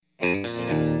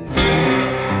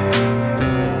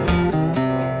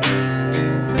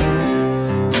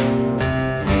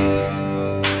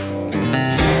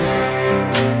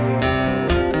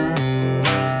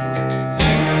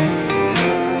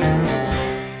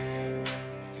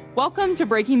Welcome to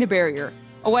Breaking the Barrier,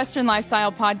 a Western lifestyle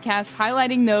podcast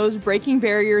highlighting those breaking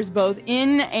barriers both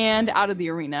in and out of the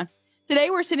arena. Today,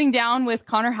 we're sitting down with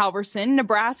Connor Halverson,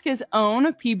 Nebraska's own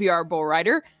PBR bull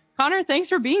rider. Connor, thanks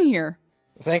for being here.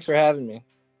 Thanks for having me.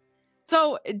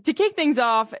 So, to kick things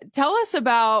off, tell us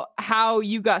about how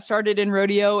you got started in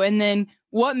rodeo and then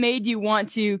what made you want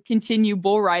to continue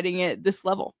bull riding at this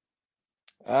level.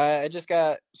 I just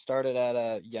got started at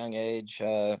a young age,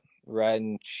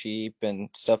 riding sheep and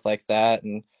stuff like that,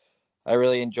 and I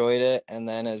really enjoyed it. And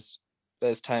then as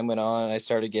time went on, I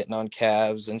started getting on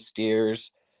calves and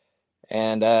steers,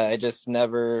 and I just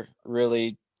never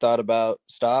really thought about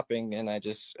stopping, and I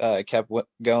just kept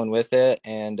going with it,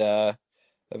 and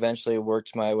eventually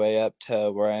worked my way up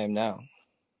to where I am now.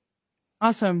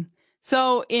 Awesome.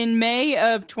 So in May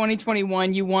of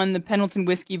 2021, you won the Pendleton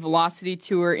Whiskey Velocity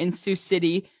Tour in Sioux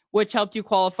City, which helped you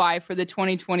qualify for the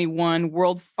 2021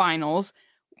 World Finals.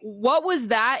 What was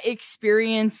that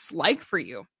experience like for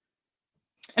you?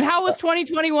 And how was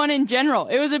 2021 in general?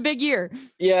 It was a big year.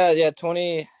 Yeah,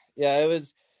 it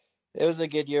was a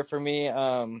good year for me.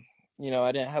 I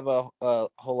didn't have a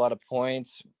whole lot of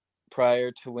points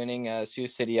prior to winning Sioux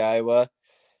City, Iowa,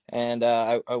 and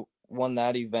I won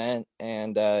that event,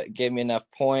 and it gave me enough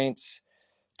points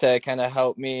to kind of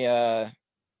help me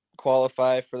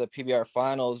qualify for the PBR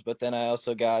finals. But then I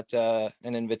also got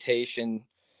an invitation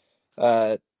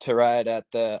to ride at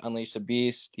the Unleash the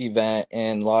Beast event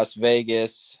in Las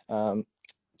Vegas 2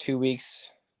 weeks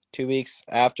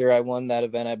after I won that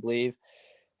event, I believe.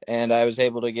 And I was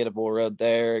able to get a bull road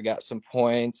there, got some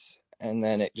points, and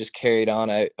then it just carried on.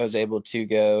 I was able to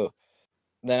go.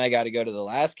 Then I got to go to the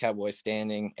last Cowboy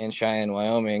Standing in Cheyenne,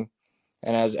 Wyoming,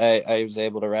 and I was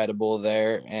able to ride a bull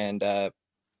there and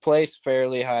place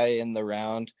fairly high in the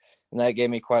round, and that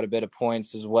gave me quite a bit of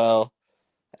points as well.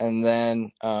 And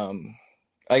then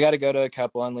I got to go to a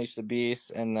couple Unleash the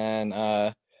Beast, and then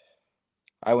I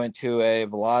went to a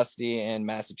Velocity in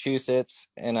Massachusetts,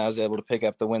 and I was able to pick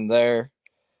up the win there.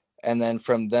 And then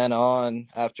from then on,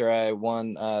 after I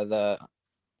won the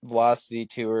Velocity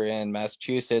Tour in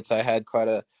Massachusetts, I had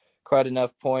quite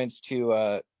enough points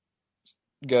to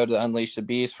go to Unleash the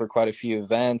Beast for quite a few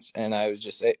events, and I was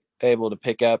just able to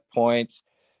pick up points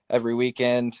every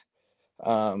weekend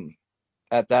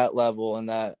at that level, and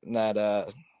that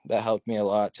helped me a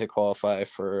lot to qualify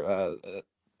for the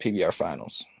PBR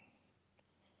finals.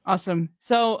 Awesome.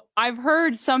 So I've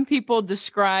heard some people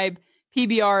describe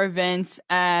PBR events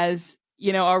as,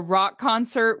 a rock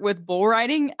concert with bull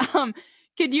riding.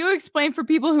 Could you explain for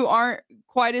people who aren't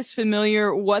quite as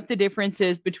familiar what the difference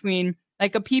is between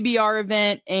like a PBR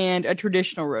event and a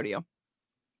traditional rodeo?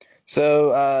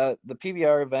 So the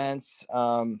PBR events,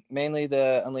 mainly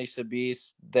the Unleash the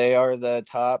Beast, they are the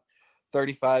top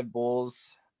 35 bulls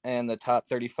and the top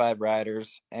 35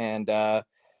 riders. And, they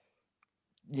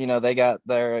got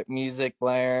their music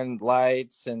blaring,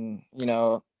 lights, and,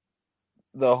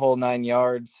 the whole 9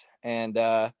 yards. And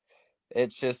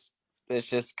it's just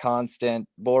constant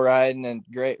bull riding and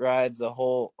great rides the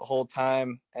whole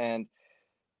time. And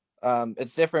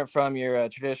it's different from your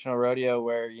traditional rodeo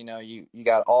where you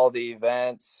got all the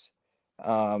events.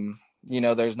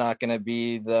 There's not going to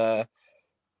be the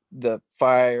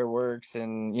fireworks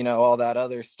and all that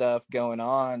other stuff going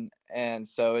on, and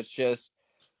so it's just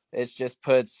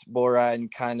puts bull riding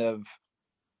kind of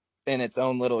in its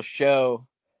own little show,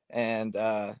 and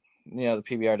the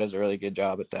PBR does a really good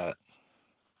job at that.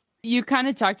 You kind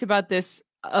of talked about this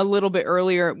a little bit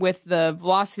earlier with the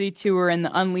Velocity Tour and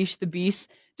the Unleash the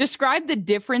Beast. Describe the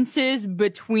differences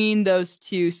between those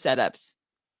two setups.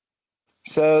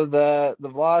 So the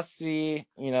Velocity,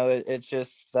 it's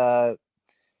just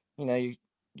you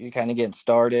kind of getting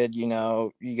started. You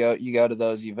go to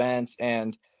those events,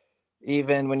 and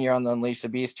even when you're on the Unleash the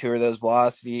Beast tour, those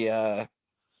Velocity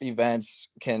events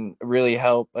can really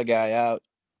help a guy out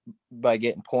by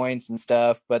getting points and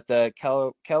stuff. But the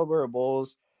caliber of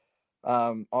bulls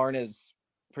aren't as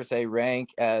per se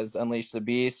rank as Unleash the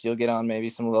Beast. You'll get on maybe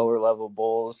some lower level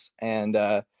bulls, and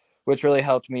which really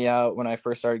helped me out when I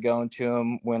first started going to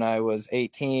them when I was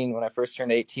 18. When I first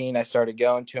turned 18, I started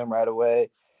going to them right away,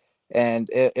 and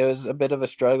it was a bit of a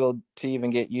struggle to even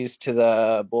get used to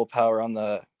the bull power on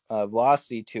the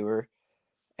Velocity Tour,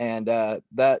 and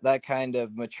that kind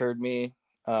of matured me,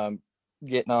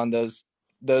 getting on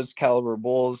those caliber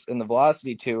bulls in the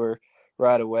Velocity Tour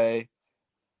right away.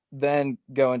 Then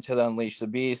going to the Unleash the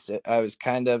Beast, I was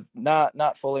kind of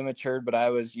not fully matured, but I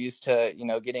was used to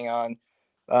getting on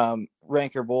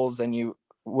ranker bulls than you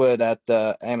would at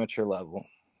the amateur level.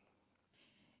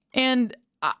 And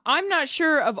I'm not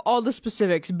sure of all the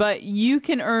specifics, but you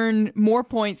can earn more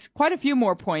points, quite a few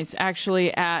more points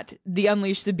actually, at the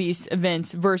Unleash the Beast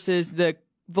events versus the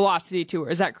Velocity Tour.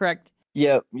 Is that correct?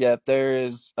 Yep. There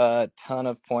is a ton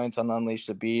of points on Unleash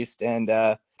the Beast, and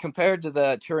compared to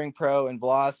the Touring Pro and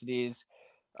Velocities,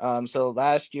 so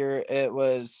last year it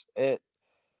was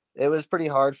pretty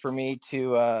hard for me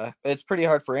to. It's pretty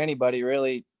hard for anybody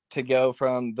really to go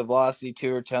from the Velocity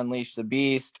Tour to Unleash the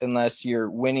Beast unless you're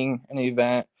winning an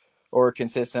event or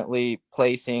consistently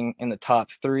placing in the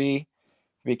top three,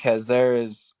 because there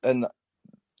is in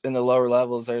the lower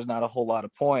levels, there's not a whole lot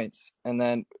of points. And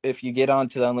then if you get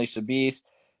onto the Unleash the Beast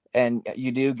and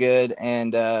you do good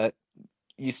and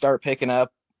you start picking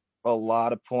up a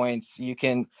lot of points, you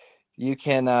can you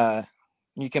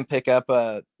can pick up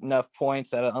enough points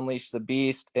that Unleash the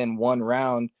Beast in one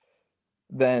round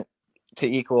then to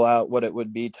equal out what it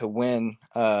would be to win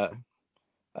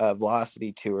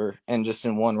Velocity Tour and just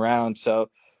in one round. So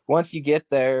once you get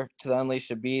there to the Unleash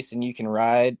the Beast and you can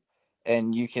ride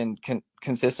and you can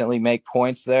consistently make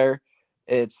points there,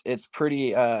 it's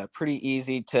pretty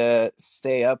easy to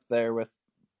stay up there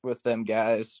with them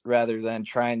guys rather than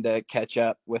trying to catch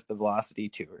up with the Velocity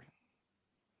Tour.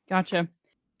 Gotcha.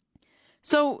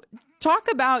 So, talk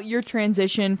about your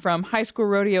transition from high school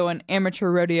rodeo and amateur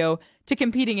rodeo to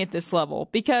competing at this level,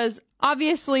 because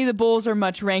obviously the bulls are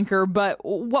much ranker, but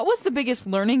what was the biggest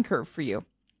learning curve for you?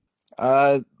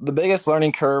 The biggest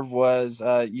learning curve was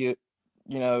you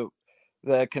know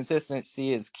the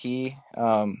consistency is key.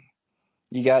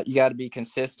 You got to be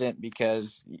consistent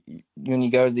because when you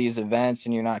go to these events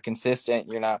and you're not consistent,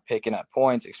 you're not picking up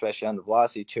points, especially on the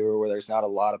Velocity Tour where there's not a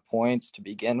lot of points to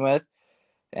begin with.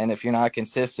 And if you're not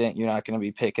consistent, you're not going to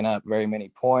be picking up very many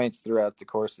points throughout the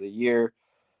course of the year.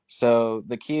 So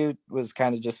the key was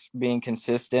kind of just being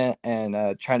consistent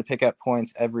and trying to pick up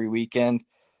points every weekend.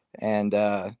 And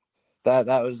that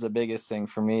was the biggest thing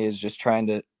for me, is just trying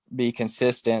to be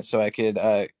consistent so I could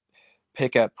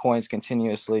pick up points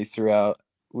continuously throughout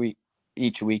week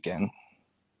each weekend.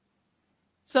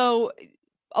 So,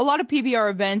 a lot of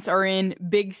PBR events are in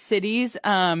big cities,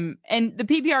 and the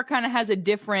PBR kind of has a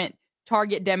different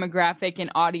target demographic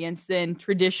and audience than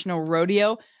traditional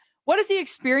rodeo. What has the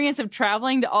experience of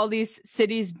traveling to all these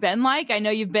cities been like? I know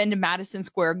you've been to Madison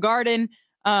Square Garden,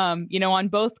 on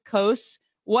both coasts.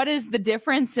 What is the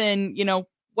difference, and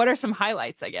what are some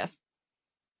highlights? I guess.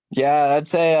 Yeah, I'd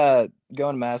say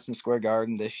going to Madison Square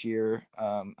Garden this year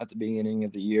at the beginning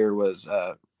of the year was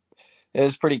it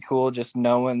was pretty cool, just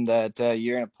knowing that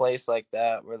you're in a place like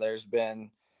that where there's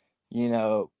been, you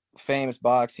know, famous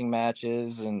boxing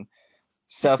matches and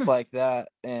stuff like that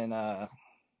in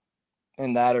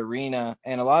that arena.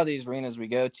 And a lot of these arenas we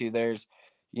go to, there's,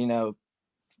 you know,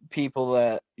 people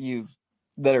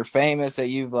that are famous that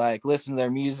you've like listened to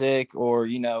their music or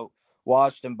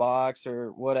watched them box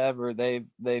or whatever.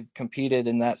 They've competed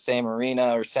in that same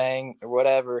arena or sang or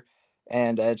whatever,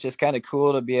 and it's just kind of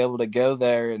cool to be able to go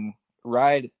there and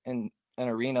ride in an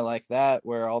arena like that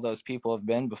where all those people have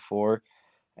been before.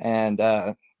 And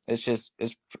it's just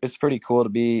it's pretty cool to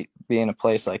be in a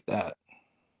place like that.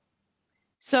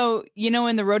 So,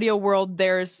 in the rodeo world,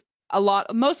 there's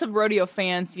most of rodeo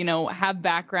fans, have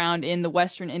background in the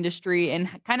Western industry and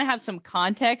kind of have some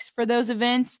context for those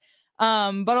events.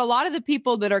 But a lot of the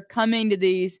people that are coming to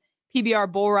these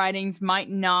PBR bull ridings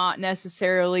might not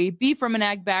necessarily be from an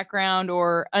ag background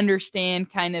or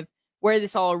understand kind of where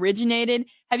this all originated.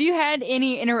 Have you had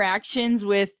any interactions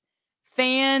with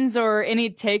fans or any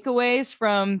takeaways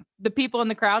from the people in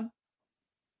the crowd?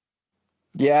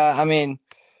 Yeah, I mean,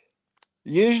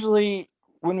 usually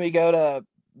when we go to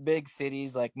big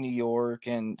cities like New York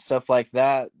and stuff like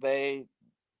that, they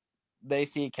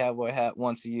see a cowboy hat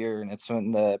once a year, and it's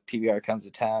when the PBR comes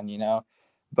to town.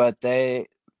 But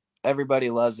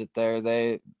everybody loves it there.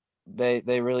 They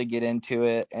really get into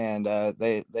it, and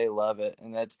they love it,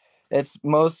 and it's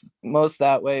most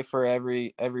that way for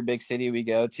every big city we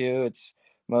go to. It's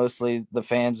mostly the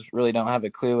fans really don't have a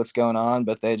clue what's going on,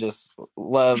 but they just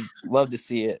love to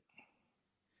see it.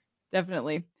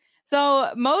 Definitely.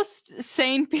 So most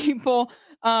sane people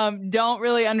don't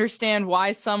really understand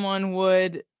why someone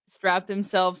would strap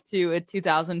themselves to a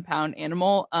 2,000-pound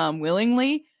animal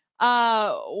willingly.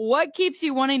 What keeps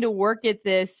you wanting to work at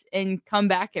this and come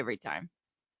back every time?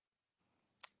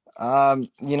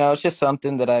 It's just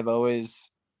something that I've always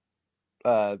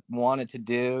wanted to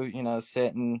do.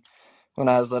 Sitting when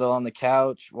I was little on the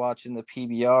couch watching the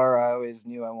PBR, I always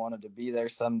knew I wanted to be there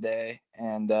someday.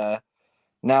 And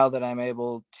now that I'm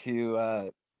able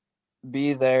to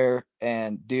be there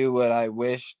and do what I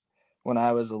wished when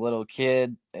I was a little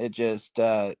kid,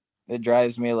 it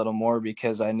drives me a little more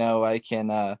because I know I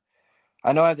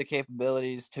know I have the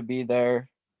capabilities to be there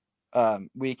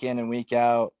week in and week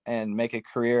out and make a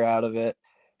career out of it.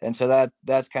 And so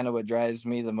that's kind of what drives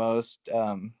me the most.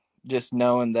 Just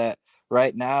knowing that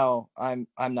right now I'm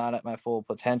not at my full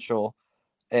potential,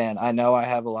 and I know I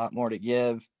have a lot more to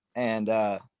give. And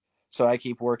so I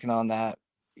keep working on that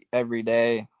every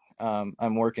day.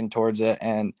 I'm working towards it,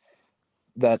 and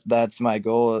that's my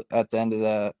goal at the end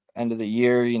of the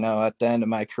year. You know, at the end of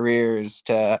my career is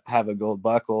to have a gold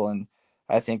buckle, and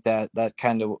I think that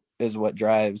kind of is what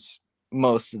drives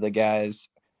most of the guys.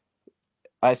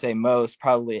 I say most,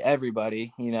 probably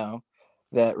everybody, you know,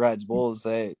 that rides bulls.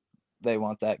 They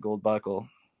want that gold buckle.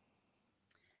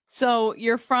 So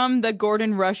you're from the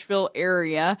Gordon Rushville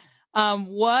area.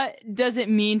 What does it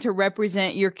mean to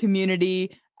represent your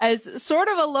community as sort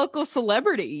of a local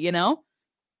celebrity, you know?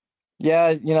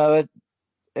 Yeah, you know,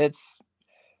 it's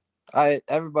I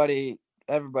everybody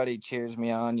cheers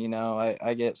me on. You know,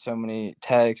 I get so many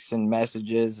texts and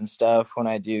messages and stuff when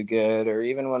I do good, or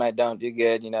even when I don't do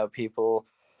good. You know, people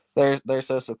they're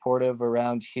so supportive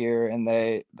around here, and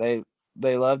they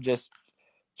love just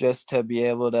to be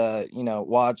able to, you know,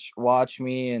 watch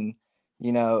me, and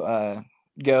you know,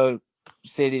 go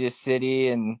city to city,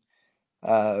 and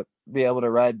uh be able to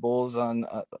ride bulls on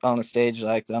a stage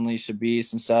like the Unleash the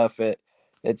Beast and stuff.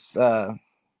 It's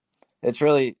it's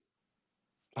really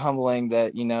humbling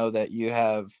that you know that you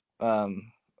have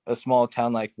a small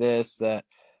town like this, that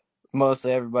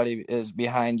mostly everybody is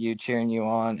behind you, cheering you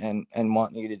on, and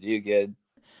wanting you to do good.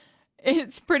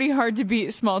 It's pretty hard to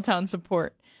beat small town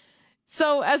support.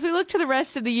 So, as we look to the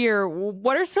rest of the year,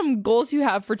 what are some goals you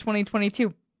have for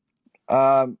 2022?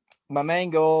 um my main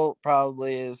goal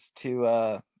probably is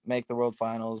to make the world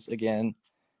finals again,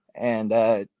 and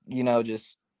you know,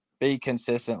 just be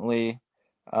consistently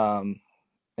um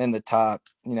in the top,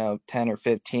 you know, 10 or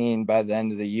 15 by the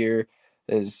end of the year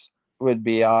is would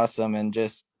be awesome. And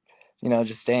just, you know,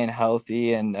 just staying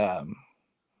healthy, and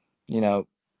you know,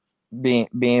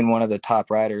 being one of the top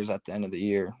riders at the end of the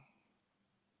year.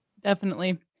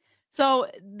 Definitely. So,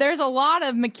 there's a lot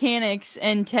of mechanics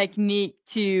and technique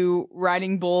to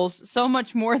riding bulls, so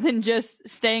much more than just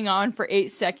staying on for 8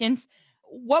 seconds.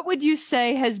 What would you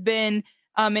say has been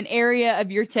an area of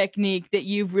your technique that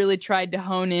you've really tried to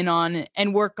hone in on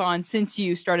and work on since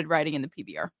you started riding in the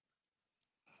PBR?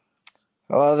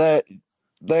 Well,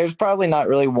 there's probably not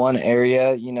really one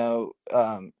area, you know.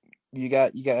 You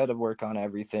got to work on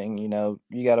everything. You know,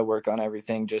 you got to work on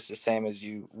everything just the same as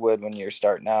you would when you're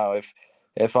starting out.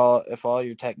 If all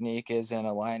your technique isn't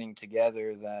aligning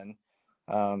together, then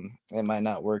it might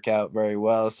not work out very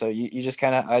well. So you just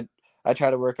kind of I try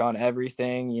to work on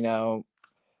everything. You know,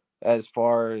 as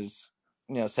far as,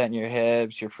 you know, setting your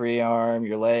hips, your free arm,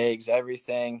 your legs,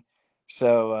 everything.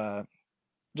 So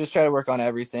just try to work on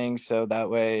everything, so that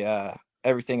way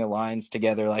everything aligns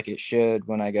together like it should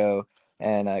when I go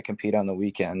and compete on the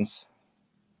weekends.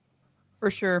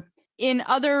 For sure. In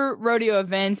other rodeo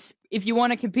events, if you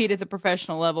want to compete at the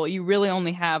professional level, you really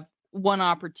only have one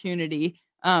opportunity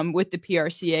with the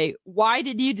PRCA. Why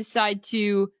did you decide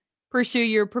to pursue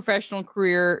your professional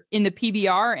career in the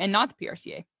PBR and not the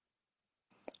PRCA?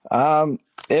 Um,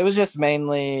 it was just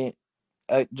mainly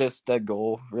just a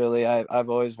goal, really. I've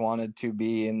always wanted to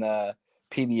be in the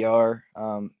PBR.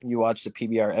 You watch the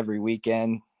PBR every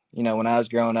weekend. You know, when I was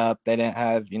growing up, they didn't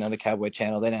have, you know, the Cowboy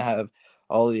Channel. They didn't have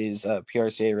all these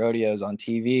PRCA rodeos on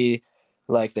TV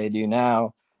like they do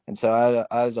now. And so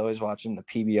I was always watching the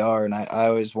PBR, and I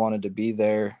always wanted to be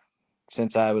there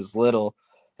since I was little.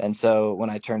 And so when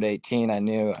I turned 18, I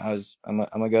knew I'm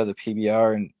gonna go to the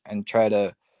PBR and try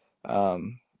to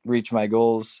reach my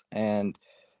goals. And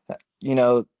you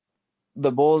know,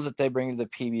 the bulls that they bring to the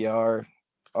PBR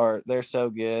they're so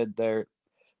good.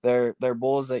 They're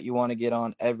bulls that you want to get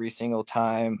on every single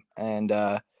time. And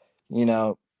you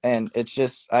know, and it's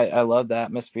just I love the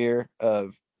atmosphere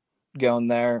of going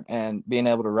there and being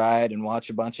able to ride and watch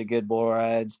a bunch of good bull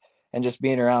rides, and just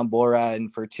being around bull riding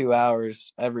for 2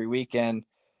 hours every weekend.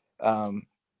 Um,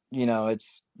 you know,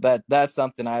 it's that's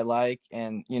something I like.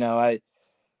 And you know,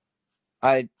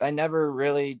 I never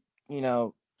really, you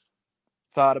know,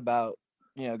 thought about,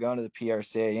 you know, going to the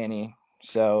PRCA any.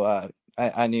 So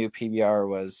I knew PBR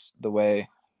was the way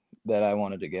that I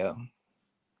wanted to go.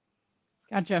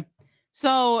 Gotcha.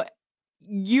 So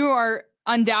you are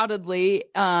undoubtedly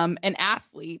an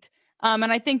athlete.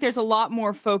 And I think there's a lot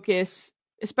more focus,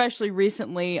 especially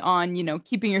recently, on, you know,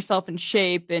 keeping yourself in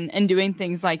shape and doing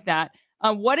things like that.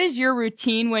 What is your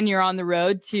routine when you're on the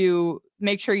road to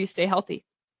make sure you stay healthy?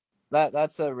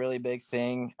 That's a really big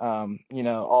thing. You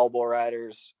know, all bull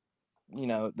riders, you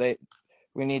know,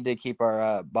 we need to keep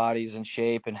our bodies in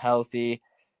shape and healthy.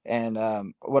 And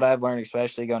what I've learned,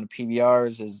 especially going to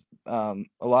PBRs, is a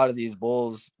lot of these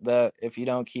bulls, that if you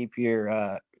don't keep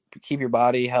your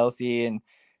body healthy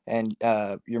and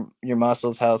your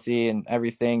muscles healthy and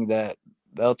everything, that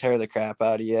they'll tear the crap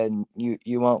out of you, and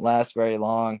you won't last very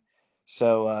long.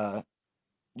 So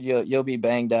you'll be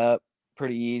banged up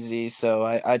pretty easy. So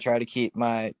I try to keep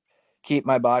my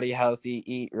body healthy,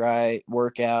 eat right,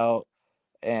 work out,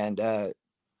 and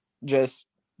just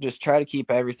just try to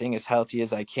keep everything as healthy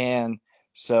as I can,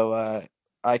 so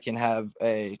I can have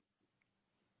a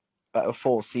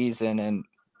full season and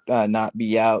not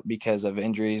be out because of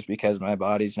injuries, because my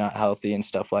body's not healthy and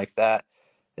stuff like that.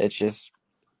 It's just,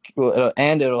 well,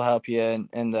 it'll help you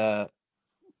in the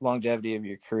longevity of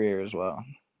your career as well.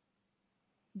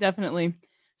 Definitely.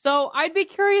 So I'd be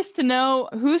curious to know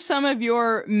who some of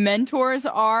your mentors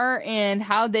are and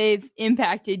how they've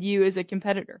impacted you as a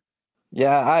competitor.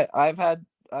 Yeah,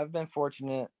 I've been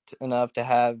fortunate enough to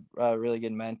have really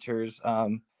good mentors.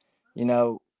 You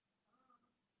know,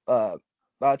 uh,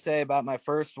 I'd say about my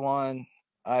first one,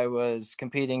 I was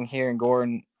competing here in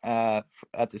Gordon at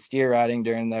the steer riding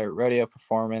during their rodeo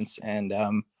performance, and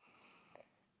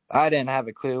I didn't have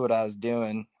a clue what I was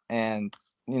doing. And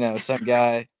some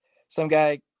guy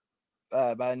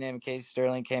by the name of Casey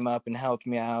Sterling came up and helped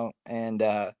me out, and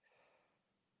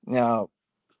you know,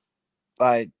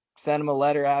 I sent him a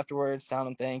letter afterwards telling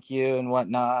him thank you and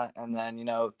whatnot. And then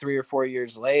 3 or 4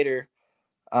 years later,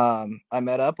 I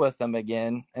met up with them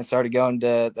again and started going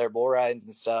to their bull rides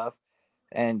and stuff.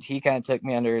 And he kind of took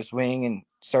me under his wing and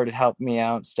started helping me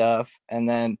out and stuff. And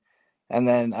then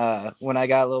when I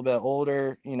got a little bit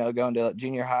older, going to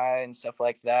junior high and stuff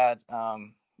like that,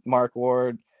 Mark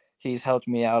Ward, he's helped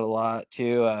me out a lot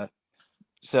too.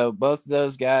 So both of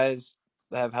those guys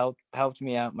have helped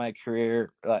me out my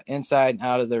career, inside and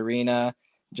out of the arena,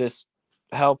 just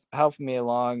helping me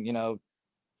along,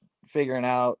 figuring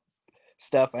out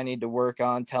stuff I need to work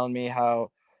on, telling me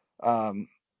um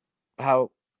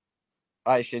how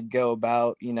I should go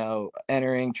about,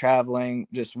 entering, traveling,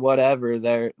 just whatever.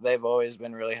 They've always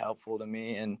been really helpful to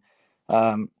me. And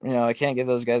I can't give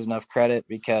those guys enough credit,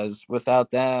 because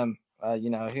without them,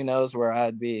 who knows where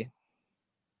I'd be.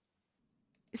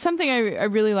 Something I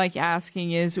really like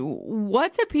asking is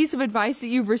what's a piece of advice that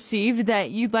you've received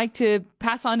that you'd like to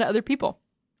pass on to other people?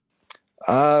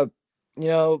 Uh,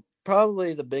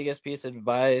 probably the biggest piece of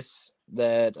advice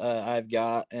that I've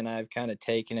got and I've kind of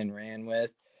taken and ran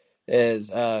with is,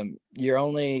 you're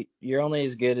only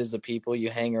as good as the people you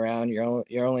hang around.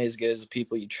 You're only as good as the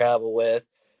people you travel with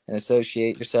and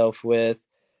associate yourself with.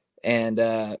 And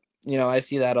I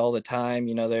see that all the time.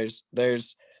 There's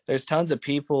tons of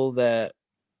people that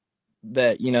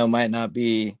might not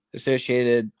be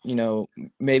associated,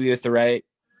 maybe with the right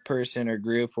person or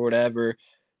group or whatever,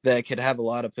 that could have a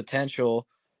lot of potential.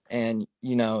 And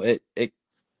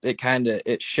it kind of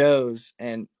it shows.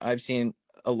 And I've seen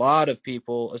a lot of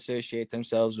people associate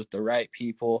themselves with the right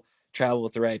people, travel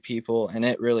with the right people, and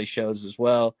it really shows as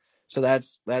well. So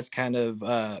that's kind of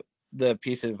the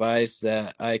piece of advice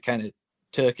that I kind of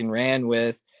took and ran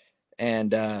with.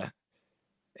 And I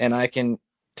can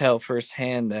tell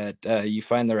firsthand that you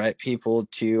find the right people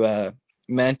to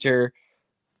mentor,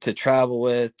 to travel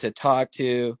with, to talk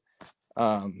to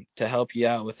help you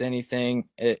out with anything.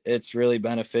 It's really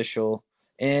beneficial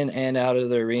in and out of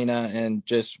the arena, and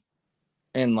just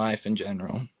in life in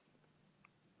general.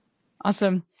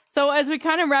 Awesome. So, as we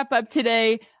kind of wrap up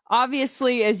today,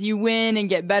 obviously, as you win and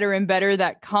get better and better,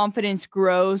 that confidence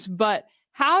grows. But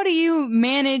how do you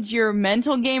manage your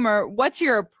mental game, or what's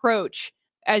your approach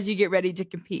as you get ready to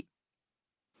compete?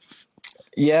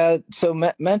 Yeah, so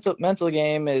mental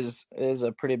game is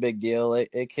a pretty big deal.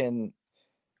 It can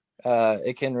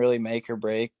really make or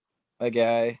break a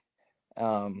guy.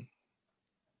 Um,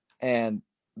 and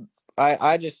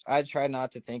I try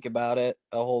not to think about it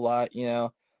a whole lot.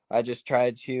 I just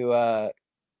try to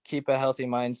keep a healthy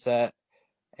mindset.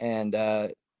 And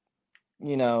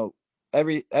you know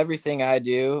everything I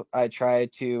do, I try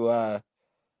to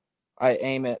I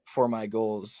aim it for my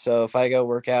goals. So if I go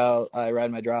work out, I ride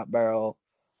my drop barrel,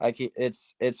 I keep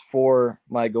it's for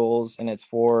my goals, and it's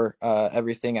for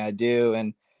everything I do.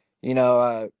 And you know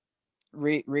uh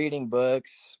reading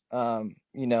books,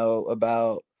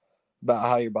 about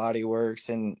how your body works,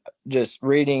 and just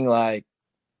reading like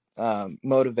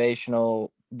motivational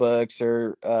books,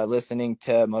 or listening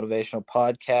to motivational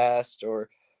podcasts, or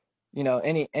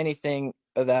anything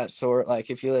of that sort.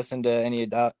 Like if you listen to any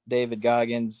of David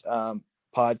Goggins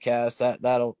podcasts,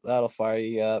 that'll fire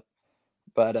you up.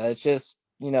 But it's just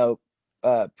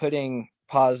putting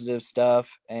positive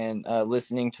stuff and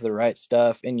listening to the right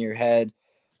stuff in your head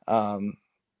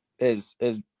is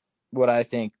what I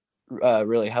think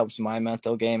really helps my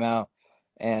mental game out.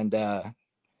 And and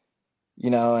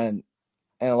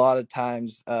a lot of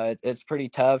times it's pretty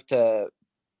tough to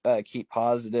keep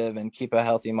positive and keep a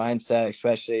healthy mindset,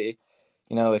 especially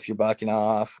if you're bucking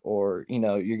off or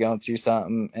you're going through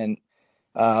something. And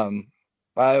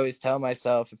I always tell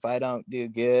myself, if I don't do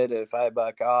good, if I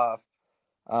buck off,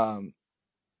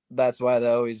 that's why they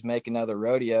always make another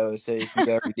rodeo, so you can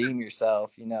go redeem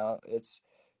yourself. It's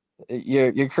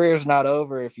your career's not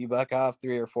over if you buck off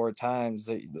 3 or 4 times.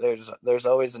 There's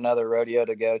always another rodeo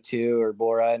to go to, or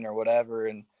bull riding or whatever.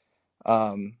 And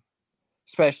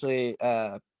especially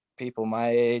people my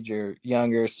age or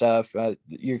younger stuff,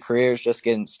 your career is just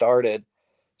getting started.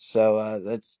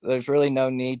 So there's really no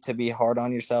need to be hard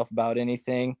on yourself about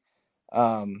anything.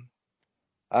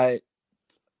 I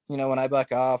when I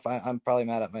buck off, I'm probably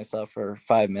mad at myself for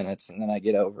 5 minutes, and then I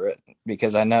get over it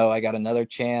because I know I got another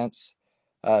chance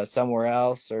somewhere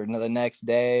else, or the next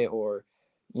day, or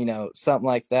something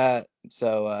like that.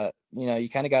 So you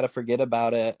kind of got to forget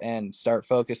about it and start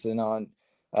focusing on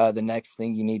the next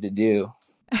thing you need to do.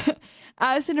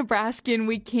 As a Nebraskan,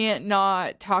 we can't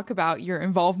not talk about your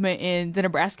involvement in the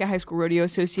Nebraska High School Rodeo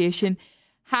Association.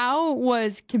 How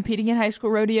was competing in high school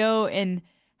rodeo and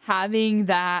having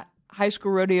that high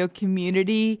school rodeo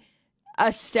community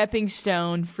a stepping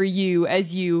stone for you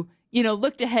as you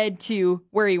looked ahead to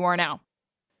where you are now?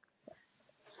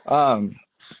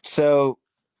 So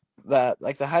that,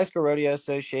 like, the High School Rodeo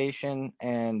Association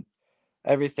and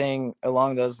everything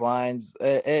along those lines,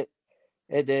 it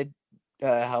did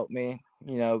help me,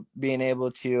 being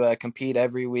able to compete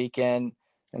every weekend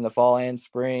in the fall and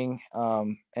spring,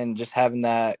 and just having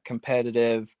that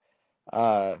competitive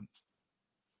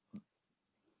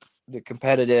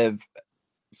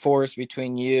force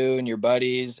between you and your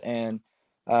buddies, and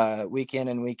week in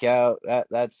and week out,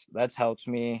 that's helped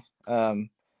me.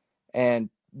 And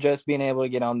just being able to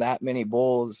get on that many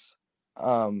bulls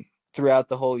throughout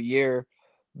the whole year,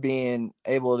 being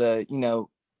able to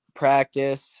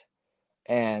practice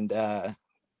and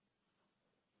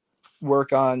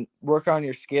work on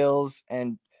your skills,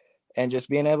 and just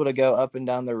being able to go up and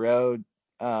down the road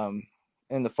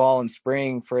in the fall and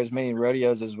spring for as many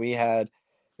rodeos as we had.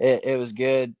 It was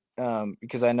good,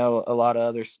 because I know a lot of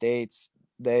other states,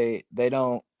 they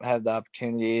don't have the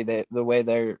opportunity, the way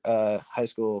their high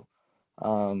school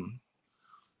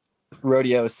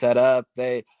rodeo is set up.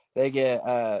 They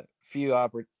get few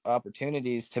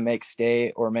opportunities to make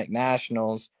state or make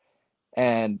nationals.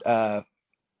 And but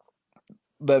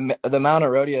the amount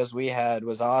of rodeos we had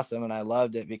was awesome, and I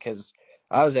loved it because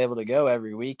I was able to go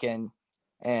every weekend,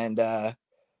 and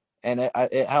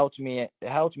it helped me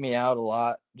out a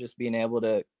lot, just being able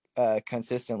to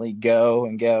consistently go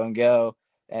and go and go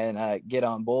and get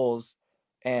on bulls.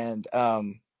 And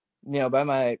by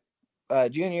my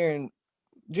junior and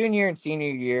senior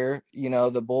year,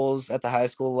 the bulls at the high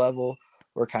school level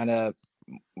were kind of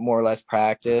more or less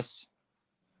practice.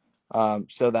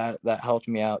 So that helped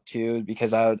me out too,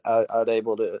 because I would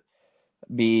able to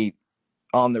be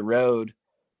on the road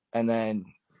and then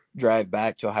drive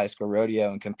back to a high school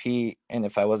rodeo and compete. And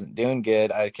if I wasn't doing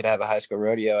good, I could have a high school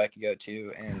rodeo I could go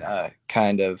to and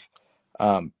kind of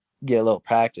get a little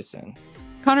practice in.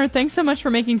 Connor, thanks so much for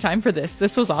making time for this.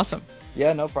 This was awesome.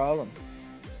 Yeah, no problem.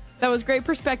 That was great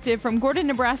perspective from Gordon,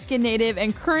 Nebraska native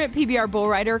and current PBR bull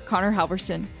rider Connor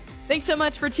Halverson. Thanks so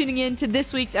much for tuning in to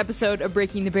this week's episode of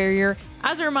Breaking the Barrier.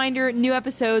 As a reminder, new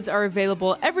episodes are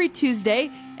available every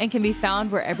Tuesday and can be found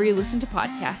wherever you listen to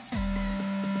podcasts.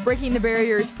 Breaking the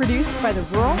Barrier is produced by the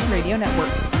Rural Radio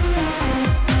Network.